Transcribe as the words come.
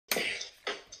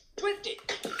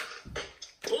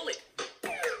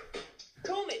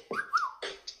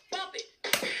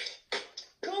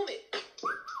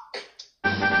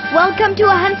welcome to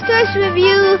Hans Toys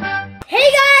Review. Hey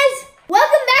guys,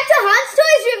 welcome back to Hans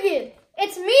Toys Review.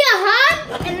 It's me,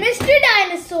 Han, and Mr.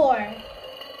 Dinosaur.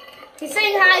 He's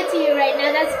saying hi to you right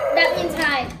now. That means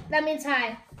hi. That means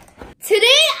hi.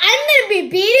 Today, I'm gonna be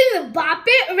beating the Bop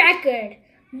It record.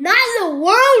 Not the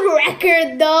world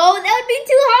record though. That would be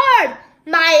too hard.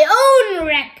 My own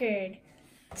record.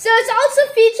 So it's also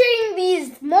featuring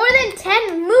these more than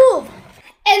 10 moves.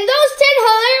 And those 10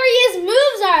 hilarious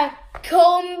moves are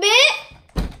comb it,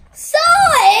 sew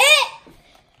it,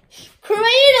 cradle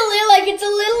it like it's a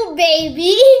little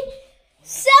baby,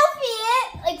 selfie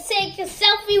it, like take a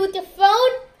selfie with your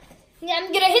phone. Yeah,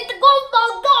 I'm gonna hit the golf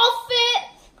ball, golf it.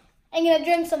 I'm gonna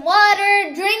drink some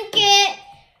water, drink it,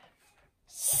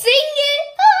 sing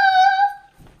it,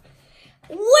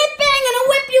 whip it, I'm gonna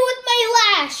whip you with my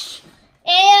lash.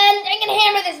 And I'm gonna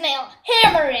hammer this nail,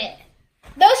 hammer it.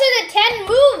 Those are the 10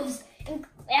 moves.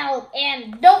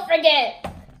 And don't forget,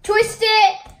 twist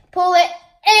it, pull it,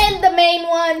 and the main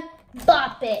one,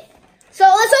 bop it. So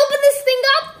let's open this thing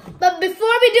up. But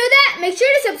before we do that, make sure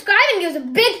to subscribe and give us a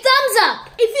big thumbs up.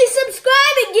 If you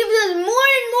subscribe, it gives us more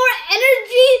and more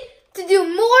energy to do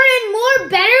more and more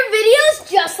better videos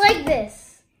just like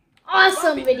this.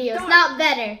 Awesome videos, not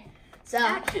better. So,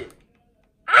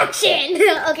 action!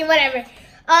 Okay, whatever.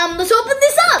 Let's open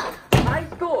this up.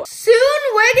 Soon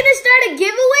we're gonna start a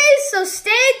giveaway, so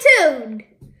stay tuned.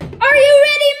 Are you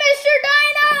ready, Mr.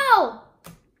 Dino?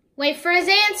 Wait for his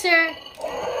answer.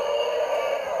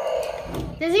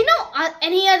 Does he know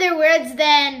any other words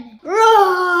than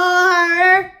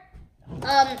roar?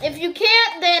 If you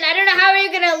can't, then I don't know how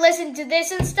you're gonna listen to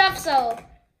this and stuff, so,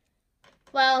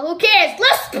 well, who cares?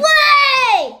 Let's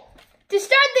play! To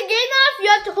start the game off, you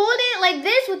have to hold it like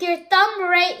this with your thumb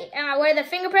right where the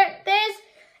fingerprint is.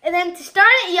 And then to start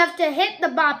it, you have to hit the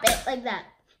bop it like that.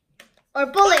 Or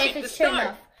pull it if it's turned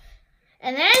off.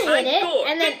 And then hit it.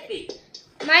 And then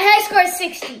my high score is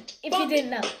 60, if you didn't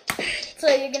know. So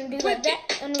you're going to do like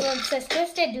that. And when it says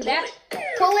twist it, do that.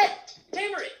 Pull it.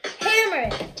 Hammer it. Hammer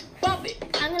it. Bop it.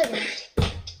 I'm going to go.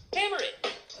 Hammer it.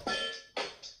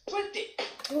 Twist it.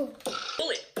 Ooh. Pull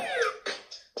it.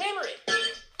 Hammer it.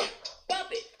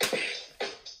 Bop it.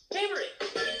 Hammer it.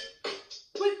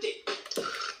 Twist it.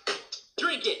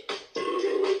 Drink it.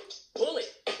 Pull it.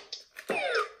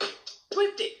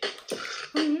 Twist it.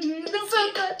 So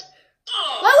good.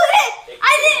 Oh, What was it? I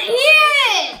didn't hear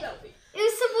it. It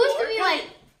was supposed to be like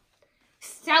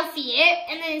selfie it,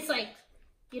 and then it's like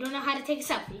you don't know how to take a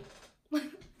selfie.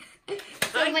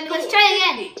 So let's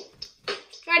try again.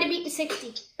 Try to beat the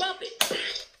 60. Bop it.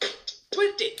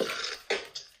 Twist it.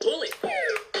 Pull it.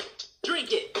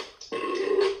 Drink it.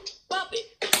 Bop it.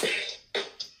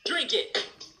 Drink it.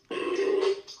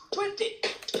 Twist it.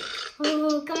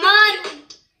 Oh, come on.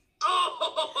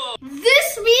 Oh.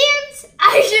 This means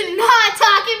I should not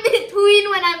talk in between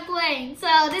when I'm playing. So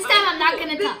this time I'm not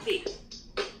going to talk.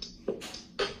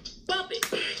 Bop it.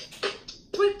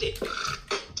 Twist it.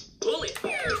 Pull it.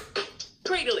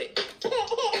 Cradle it.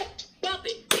 Bop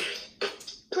it.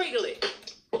 Cradle it.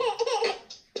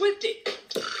 Twist it.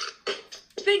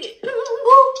 Sing it.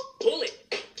 Pull it.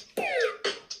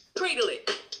 Cradle it.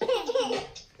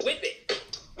 Whip it.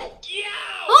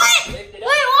 Yeah! What? Lift it Wait, up.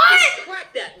 what? Crack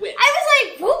that whip. I was like,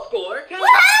 whoop. Score.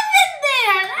 What happened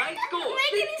there? That High doesn't score,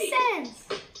 make any 60. sense.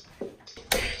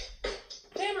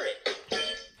 Hammer it.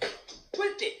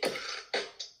 Twist it.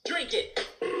 Drink it.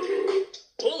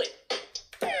 Pull it.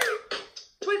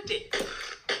 Twist it.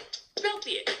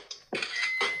 Selfie it.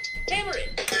 Hammer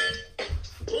it.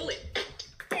 Pull it.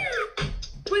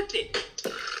 Twist it.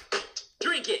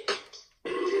 Drink it.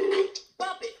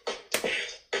 Bop it.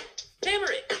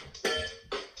 Hammer it.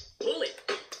 Pull it.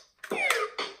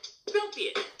 Selfie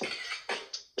it.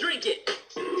 Drink it.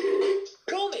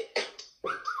 Comb it.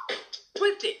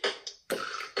 Twist it.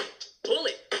 Pull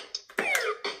it.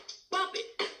 Bop it.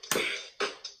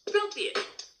 Selfie it.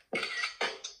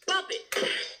 Bop it.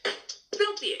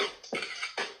 Selfie it.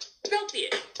 Selfie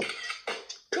it.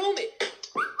 Comb it.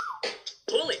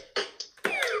 Pull it.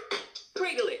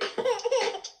 Cradle it.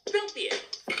 Selfie it.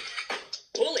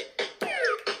 Pull it.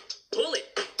 Pull it.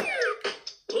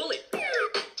 Pull it.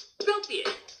 Selfie it.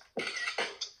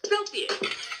 Selfie it.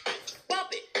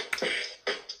 Bop it.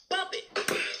 Bop it.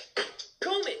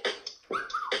 Comb it.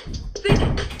 Sing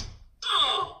it.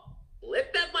 Oh!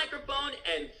 Lift that microphone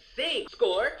and sing.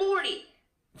 Score 40.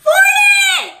 40!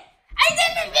 I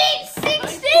didn't beat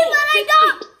 60, but I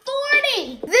got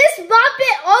 40. This Bop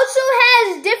It also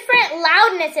has different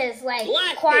loudnesses, like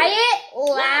quiet,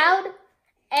 loud,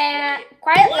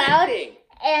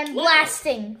 and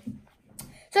blasting.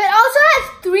 So it also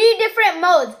has 3 different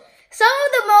modes. Some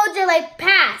of the modes are like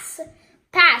pass,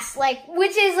 pass,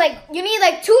 which is you need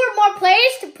 2 or more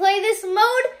players to play this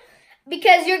mode,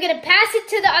 because you're gonna pass it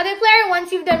to the other player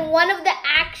once you've done one of the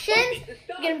actions.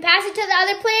 You're gonna pass it to the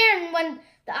other player, and when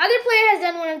the other player has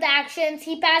done one of the actions,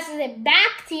 he passes it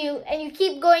back to you, and you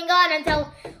keep going on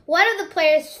until one of the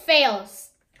players fails.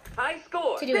 High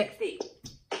score, to do 60.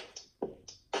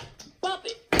 Bump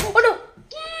it. Oh no!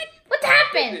 What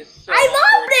happened? This is so I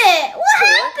loved it! What So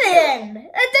happened?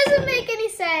 That doesn't make any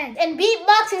sense. And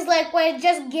beatbox is where it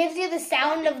just gives you the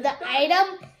sound of the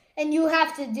item and you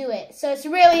have to do it. So it's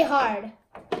really hard.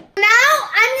 Now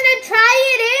I'm gonna try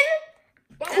it in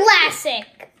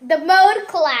classic. The mode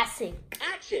classic.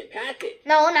 Action, pass it.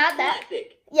 No, not that.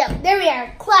 Classic. Yep, there we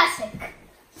are. Classic.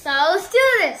 So let's do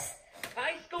this.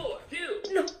 High score, 2.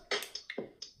 No.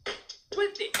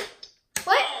 Twist it.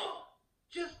 What? Oh,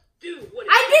 just do what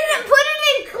it I says. didn't put it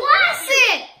in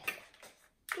classic.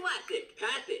 Classic,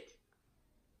 pass it.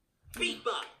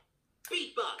 Beatbox.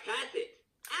 Beatbox, pass it.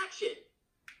 Action.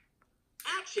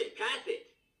 Action, pass it.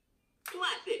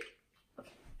 Classic.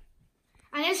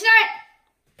 I'm gonna start.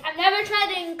 I've never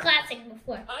tried it in classic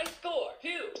before. High score,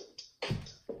 2.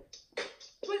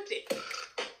 Twist it.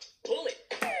 Pull it.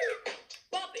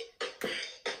 Bump it.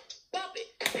 Bump it.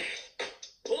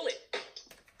 Pull it.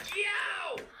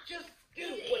 Yow! Just do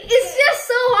what it It's says. just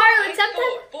so hard. High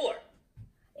Sometimes score, 4.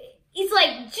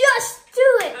 it's just do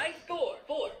it. High score,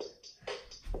 4.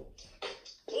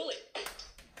 Pull it.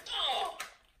 Oh,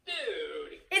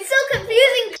 dude. It's so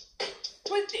confusing.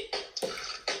 Twist it.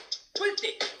 Twist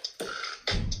it.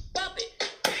 Bump it.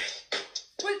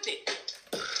 Twist it.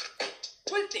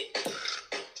 Twist it.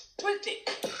 Twist it.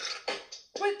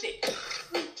 Twist it.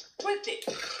 Twist it.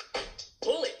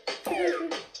 Pull it.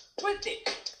 Twist it.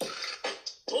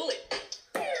 Pull it.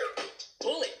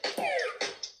 Pull it.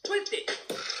 Twist it.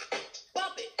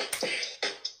 Bump it.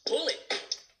 Pull it.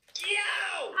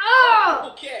 Yow! Oh!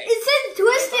 Okay. It said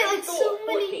twist it High so score,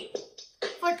 many.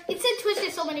 14. It said twist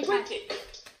it so many times. Twist it.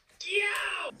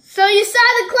 Yow! So you saw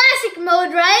the classic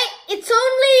mode, right? It's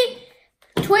only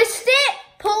twist it,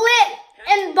 pull it,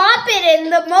 and bop it in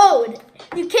the mode.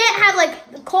 You can't have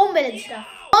the comb it and stuff.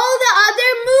 All the other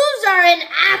moves are in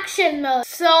action mode.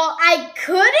 So I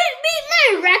couldn't beat my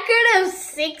record of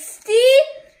 60,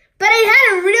 but I had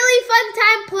a really fun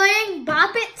time playing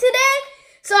Bop It today.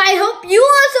 So I hope you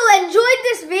also enjoyed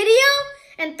this video,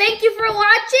 and thank you for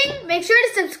watching. Make sure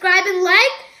to subscribe and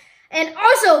like, and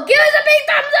also give us a big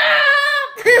thumbs up.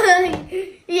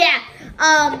 Yeah.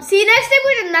 See you next time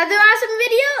with another awesome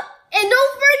video, and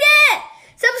don't forget,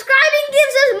 subscribing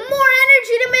gives us more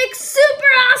energy to make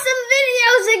super awesome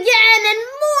videos again, and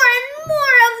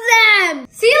more of them.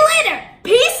 See you later.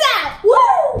 Peace out.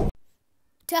 Woo!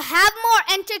 To have more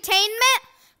entertainment,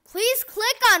 please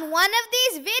click on one of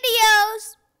these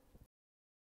videos.